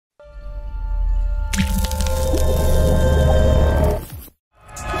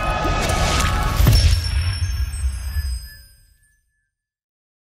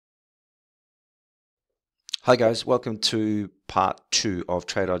Hi guys, welcome to part 2 of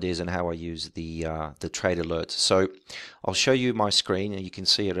trade ideas and how I use the trade alerts. So I'll show you my screen and you can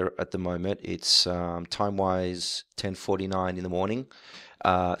see it at the moment. It's time-wise 10:49 in the morning.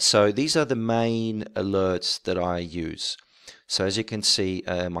 So these are the main alerts that I use. So as you can see,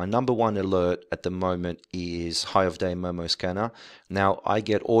 my number one alert at the moment is High of Day Momo Scanner. Now I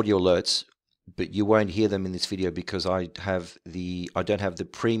get audio alerts, but you won't hear them in this video because I don't have the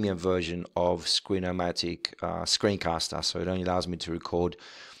premium version of Screen-O-Matic Screencaster, so it only allows me to record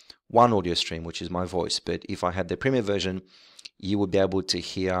one audio stream, which is my voice. But if I had the premium version, you would be able to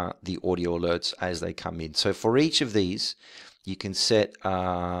hear the audio alerts as they come in. So for each of these, you can set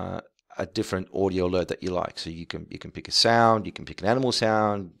a different audio alert that you like. So you can pick a sound, you can pick an animal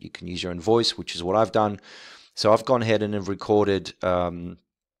sound, you can use your own voice, which is what I've done. So I've gone ahead and have recorded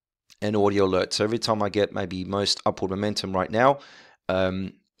an audio alert. So every time I get maybe most upward momentum right now,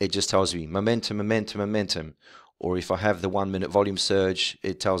 it just tells me momentum, momentum, momentum. Or if I have the 1 minute volume surge,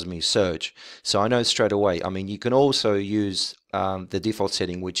 it tells me surge. So I know straight away. I mean, you can also use the default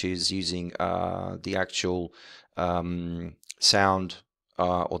setting, which is using the actual sound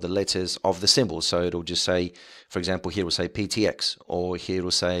or the letters of the symbol. So it'll just say, for example, here will say PTX, or here it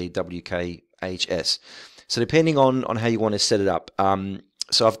will say WKHS. So depending on how you want to set it up.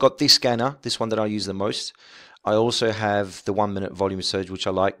 So I've got this scanner, this one that I use the most. I also have the 1 minute volume surge, which I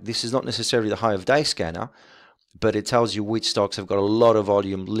like. This is not necessarily the high of day scanner, but it tells you which stocks have got a lot of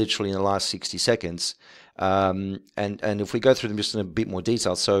volume literally in the last 60 seconds. And if we go through them just in a bit more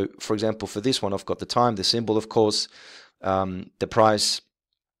detail. So for example, for this one, I've got the time, the symbol, of course, the price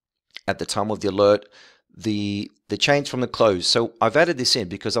at the time of the alert, the change from the close. So I've added this in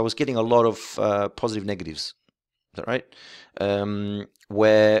because I was getting a lot of positive negatives. Is that right?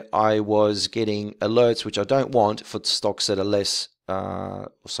 Where I was getting alerts, which I don't want, for stocks that are less,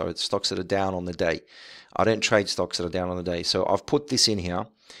 stocks that are down on the day. I don't trade stocks that are down on the day. So I've put this in here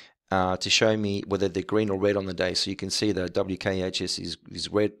to show me whether they're green or red on the day. So you can see that WKHS is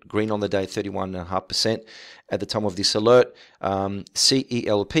green on the day, 31.5% at the time of this alert.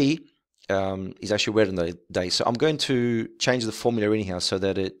 CELP is actually red on the day. So I'm going to change the formula in here so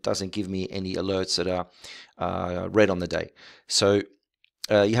that it doesn't give me any alerts that are red on the day. So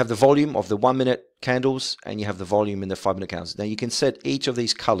you have the volume of the 1 minute candles and you have the volume in the 5 minute candles. Now you can set each of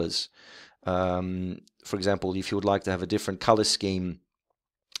these colors. For example, if you would like to have a different color scheme,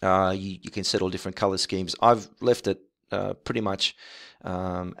 you can set all different color schemes. I've left it pretty much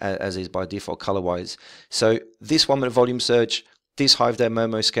as is by default color wise. So this 1 minute volume surge, this High of Day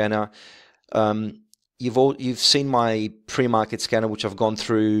Momo scanner, you've seen my pre-market scanner, which I've gone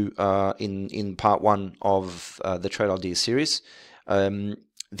through in part 1 of the Trade Ideas series.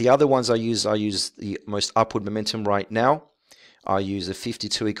 The other ones I use the most upward momentum right now. I use a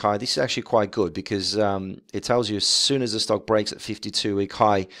 52-week high. This is actually quite good because it tells you as soon as the stock breaks at 52-week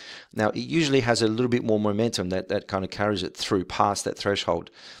high. Now, it usually has a little bit more momentum that kind of carries it through past that threshold.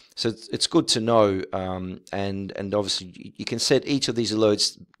 So it's good to know, and obviously you can set each of these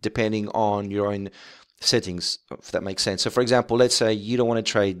alerts depending on your own settings, if that makes sense. So for example, let's say you don't want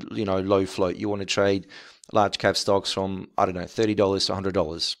to trade, low float. You want to trade large cap stocks from, I don't know, $30 to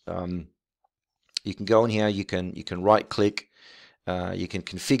 $100. You can go in here, you can right click, you can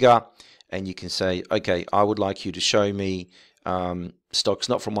configure, and you can say, okay, I would like you to show me stocks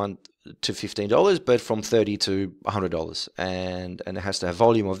not from $1 to $15, but from $30 to $100, and it has to have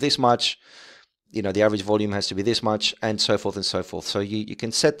volume of this much. The average volume has to be this much, and so forth and so forth. So you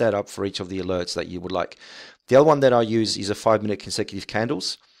can set that up for each of the alerts that you would like. The other one that I use is a 5 minute consecutive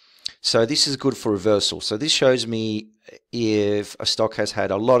candles. So this is good for reversal. So this shows me if a stock has had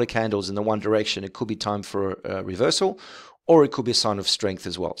a lot of candles in the one direction, it could be time for a reversal, or it could be a sign of strength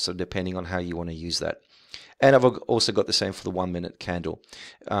as well. So depending on how you want to use that. And I've also got the same for the 1 minute candle.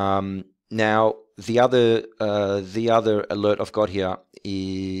 Now the other alert I've got here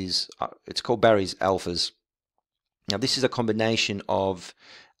is it's called Barry's Alphas. Now this is a combination of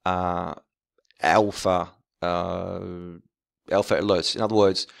alpha alerts. In other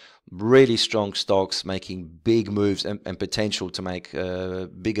words, really strong stocks making big moves and potential to make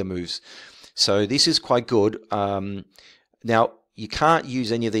bigger moves. So this is quite good. Now you can't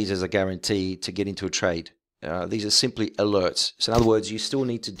use any of these as a guarantee to get into a trade. These are simply alerts. So in other words, you still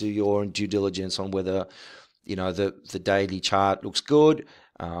need to do your own due diligence on whether the daily chart looks good,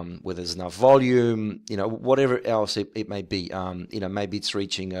 whether there's enough volume, whatever else it may be. Maybe it's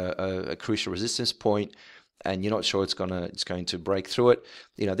reaching a crucial resistance point and you're not sure it's going to break through it.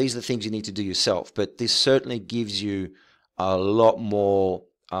 These are the things you need to do yourself. But this certainly gives you a lot more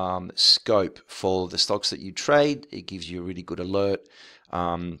scope for the stocks that you trade. It gives you a really good alert.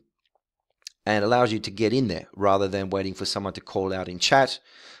 and allows you to get in there rather than waiting for someone to call out in chat,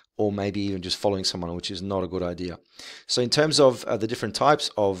 or maybe even just following someone, which is not a good idea. So in terms of the different types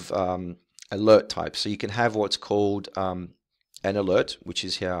of alert types, so you can have what's called an alert, which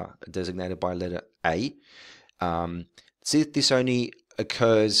is here designated by letter A. See, this only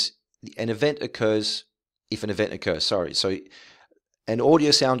occurs, an event occurs if an event occurs, sorry. So an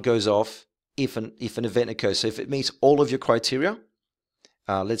audio sound goes off if an event occurs. So if it meets all of your criteria,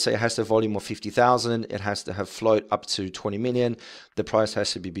 let's say it has the volume of 50,000, it has to have float up to 20 million, the price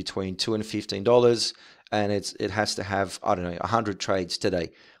has to be between $2 and $15, and it has to have, I don't know, 100 trades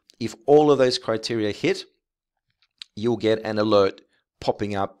today. If all of those criteria hit, you'll get an alert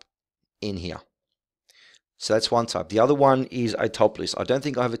popping up in here. So that's one type. The other one is a top list. I don't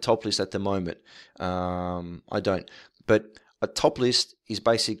think I have a top list at the moment. I don't. But a top list is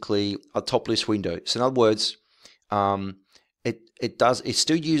basically a top list window. So in other words, it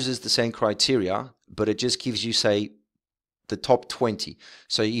still uses the same criteria, but it just gives you, say, the top 20.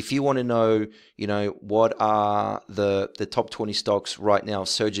 So if you want to know, what are the top 20 stocks right now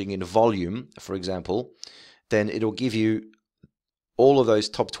surging in volume, for example, then it'll give you all of those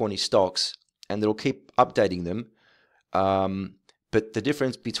top 20 stocks, and it'll keep updating them. But the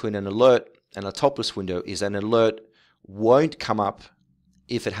difference between an alert and a top list window is an alert won't come up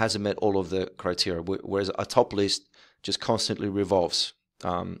if it hasn't met all of the criteria, whereas a top list just constantly revolves,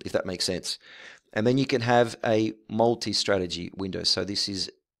 if that makes sense. And then you can have a multi-strategy window. So this is,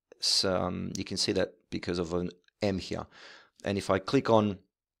 you can see that because of an M here. And if I click on,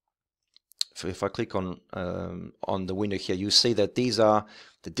 on the window here, you see that these are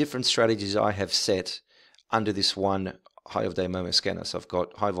the different strategies I have set under this one high of day moment scanner. So I've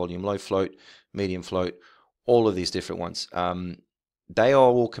got high volume, low float, medium float, all of these different ones. They are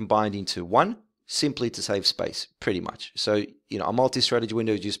all combined into one, simply to save space, pretty much. So, a multi-strategy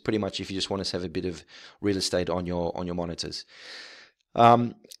window is just pretty much if you just want to have a bit of real estate on your monitors.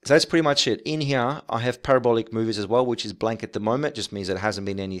 So that's pretty much it. In here, I have parabolic movers as well, which is blank at the moment. Just means that it hasn't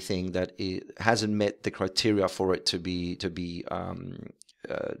been anything that it hasn't met the criteria for it to be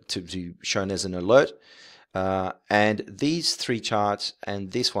shown as an alert. And these three charts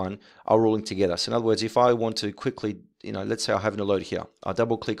and this one are rolling together. So in other words, if I want to quickly, let's say I have an alert here, I'll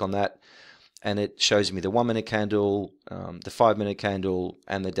double click on that, and it shows me the 1 minute candle, the 5 minute candle,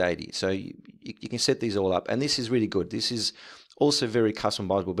 and the daily. So you can set these all up, and this is really good. This is also very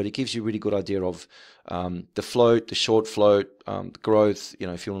customizable, but it gives you a really good idea of the float, the short float, growth.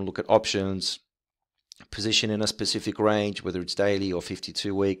 If you want to look at options, position in a specific range, whether it's daily or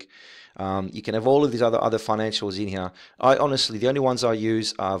 52-week. You can have all of these other financials in here. I honestly, the only ones I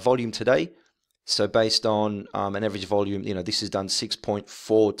use are volume today. So based on an average volume, this is done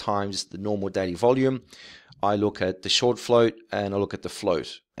 6.4 times the normal daily volume. I look at the short float and I look at the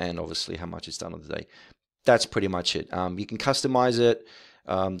float, and obviously how much it's done on the day. That's pretty much it. You can customize it.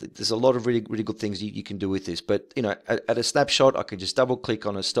 There's a lot of really, really good things you can do with this. But at a snapshot, I can just double click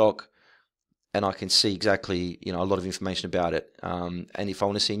on a stock, and I can see exactly a lot of information about it. And if I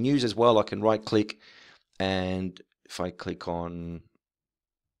want to see news as well, I can right click, and if I click on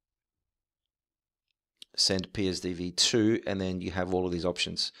send PSDV to, and then you have all of these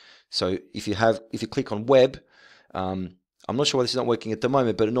options. So if you click on web, I'm not sure why this is not working at the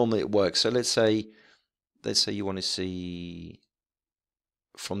moment, but normally it works. So let's say you want to see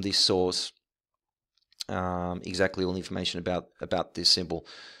from this source exactly all the information about this symbol.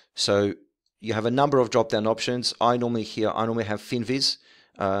 So you have a number of drop-down options. I normally have FinViz,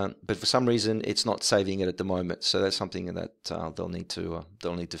 but for some reason it's not saving it at the moment. So that's something that they'll need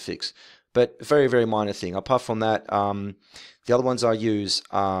to fix. But very, very minor thing. Apart from that, the other ones I use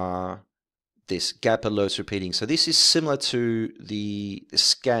are this gap alerts repeating. So this is similar to the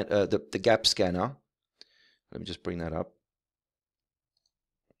gap scanner. Let me just bring that up.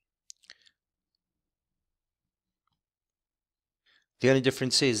 The only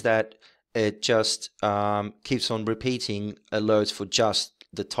difference is that it just keeps on repeating alerts for just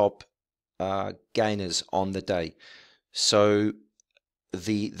the top gainers on the day. So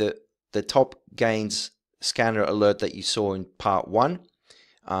the top gains scanner alert that you saw in part 1,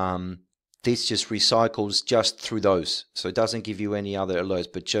 this just recycles just through those. So it doesn't give you any other alerts,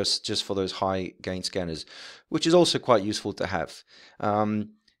 but just for those high gain scanners, which is also quite useful to have. And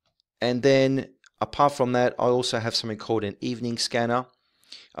then apart from that, I also have something called an evening scanner.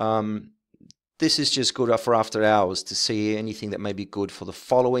 This is just good for after hours to see anything that may be good for the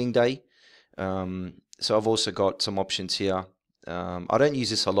following day. So I've also got some options here. I don't use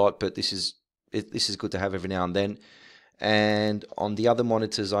this a lot, but this is good to have every now and then. And on the other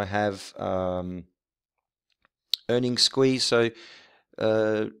monitors, I have earnings squeeze. So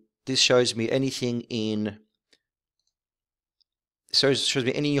this shows me anything in, shows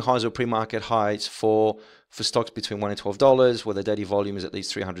me any new highs or pre-market highs for stocks between $1 and $12, where the daily volume is at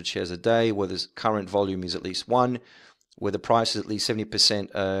least 300 shares a day, where the current volume is at least 1, where the price is at least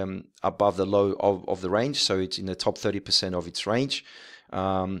 70% above the low of the range, so it's in the top 30% of its range.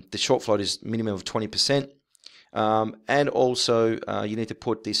 The short float is minimum of 20%. And also, you need to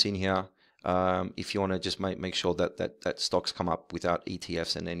put this in here if you want to just make sure that stocks come up without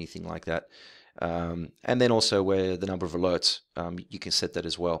ETFs and anything like that. And then also where the number of alerts, you can set that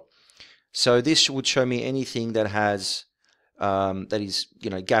as well. So this would show me anything that has that is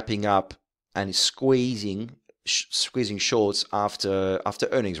gapping up and is squeezing shorts after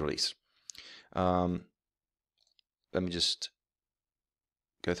earnings release. Let me just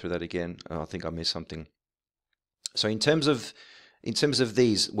go through that again. I think I missed something. So in terms of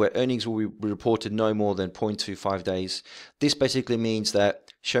these, where earnings will be reported no more than 0.25 days, this basically means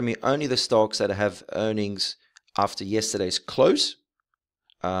that show me only the stocks that have earnings after yesterday's close.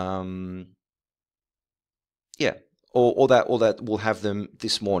 Or that will have them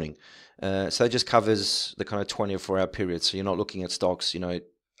this morning. So that just covers the kind of 24-hour period. So you're not looking at stocks,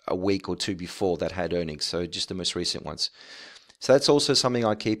 a week or two before that had earnings. So just the most recent ones. So that's also something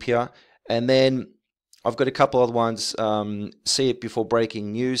I keep here. And then I've got a couple other ones. See it before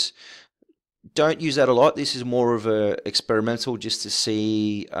breaking news. Don't use that a lot. This is more of a experimental, just to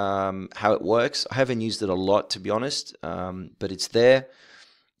see how it works. I haven't used it a lot, to be honest, but it's there.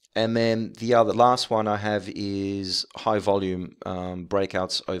 And then the last one I have is high volume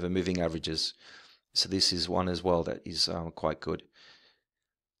breakouts over moving averages. So this is one as well that is quite good.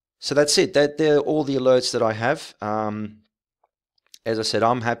 So that's it. They're all the alerts that I have. As I said,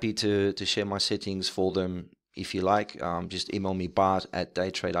 I'm happy to share my settings for them if you like. Just email me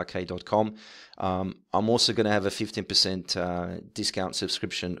bart@daytradearcade.com. I'm also going to have a 15% discount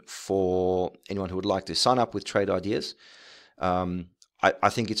subscription for anyone who would like to sign up with Trade Ideas. I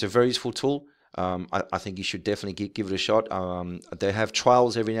think it's a very useful tool. I think you should definitely give it a shot. They have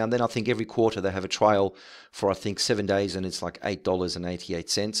trials every now and then. I think every quarter they have a trial for 7 days, and it's like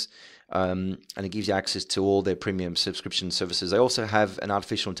 $8.88. And it gives you access to all their premium subscription services. They also have an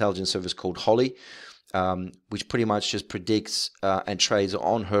artificial intelligence service called Holly, which pretty much just predicts and trades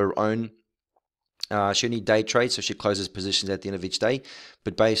on her own. She only day trades, so she closes positions at the end of each day.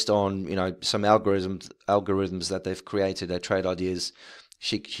 But based on some algorithms that they've created at Trade Ideas,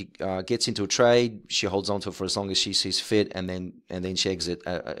 she gets into a trade, she holds on to it for as long as she sees fit, and then she exits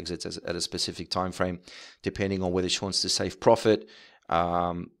at a specific time frame, depending on whether she wants to save profit.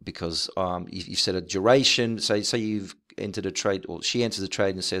 Because you set a duration. Say you've entered a trade, or she enters a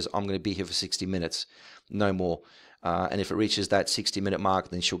trade and says, I'm going to be here for 60 minutes, no more. And if it reaches that 60-minute mark,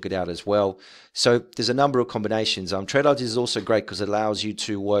 then she'll get out as well. So there's a number of combinations. Trade Ideas is also great because it allows you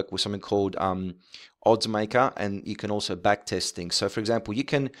to work with something called odds maker, and you can also backtest things. So for example, you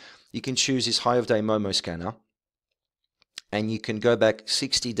can choose this high of day Momo scanner, and you can go back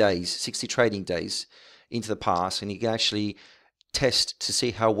 60 trading days into the past, and you can actually test to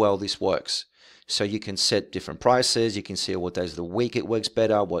see how well this works. So you can set different prices, you can see what days of the week it works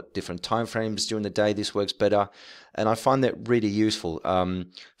better, what different time frames during the day this works better, and I find that really useful.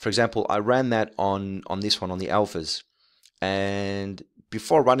 For example, I ran that on this one, on the alphas, and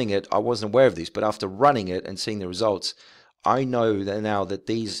before running it I wasn't aware of this, but after running it and seeing the results, I know that now that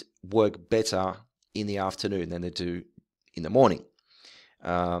these work better in the afternoon than they do in the morning.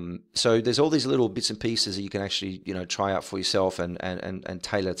 So there's all these little bits and pieces that you can actually try out for yourself and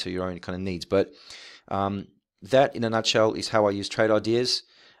tailor to your own kind of needs. But that in a nutshell is how I use Trade Ideas.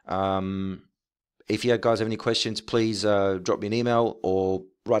 If you guys have any questions, please drop me an email or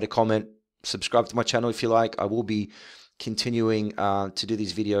write a comment. Subscribe to my channel if you like. I will be continuing to do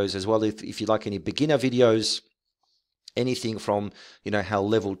these videos as well. If you like any beginner videos, anything from how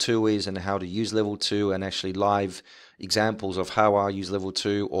level 2 is and how to use level 2, and actually live examples of how I use level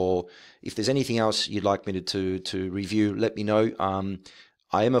 2, or if there's anything else you'd like me to review, let me know.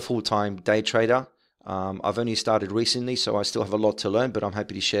 I am a full-time day trader. I've only started recently, so I still have a lot to learn, but I'm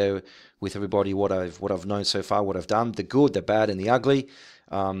happy to share with everybody what I've known so far, what I've done, the good, the bad, and the ugly.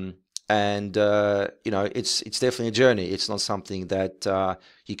 It's definitely a journey. It's not something that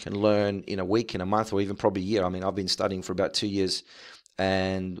you can learn in a week, in a month, or even probably a year. I mean, I've been studying for about 2 years,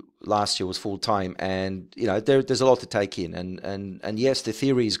 and last year was full time. And there's a lot to take in. And yes, the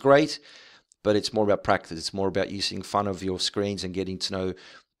theory is great, but it's more about practice. It's more about using fun of your screens and getting to know,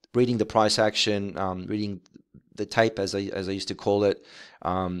 reading the price action, reading the tape, as I used to call it,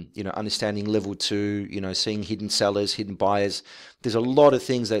 understanding level 2, seeing hidden sellers, hidden buyers. There's a lot of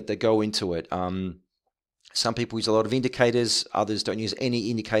things that go into it. Some people use a lot of indicators, others don't use any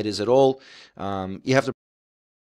indicators at all. You have to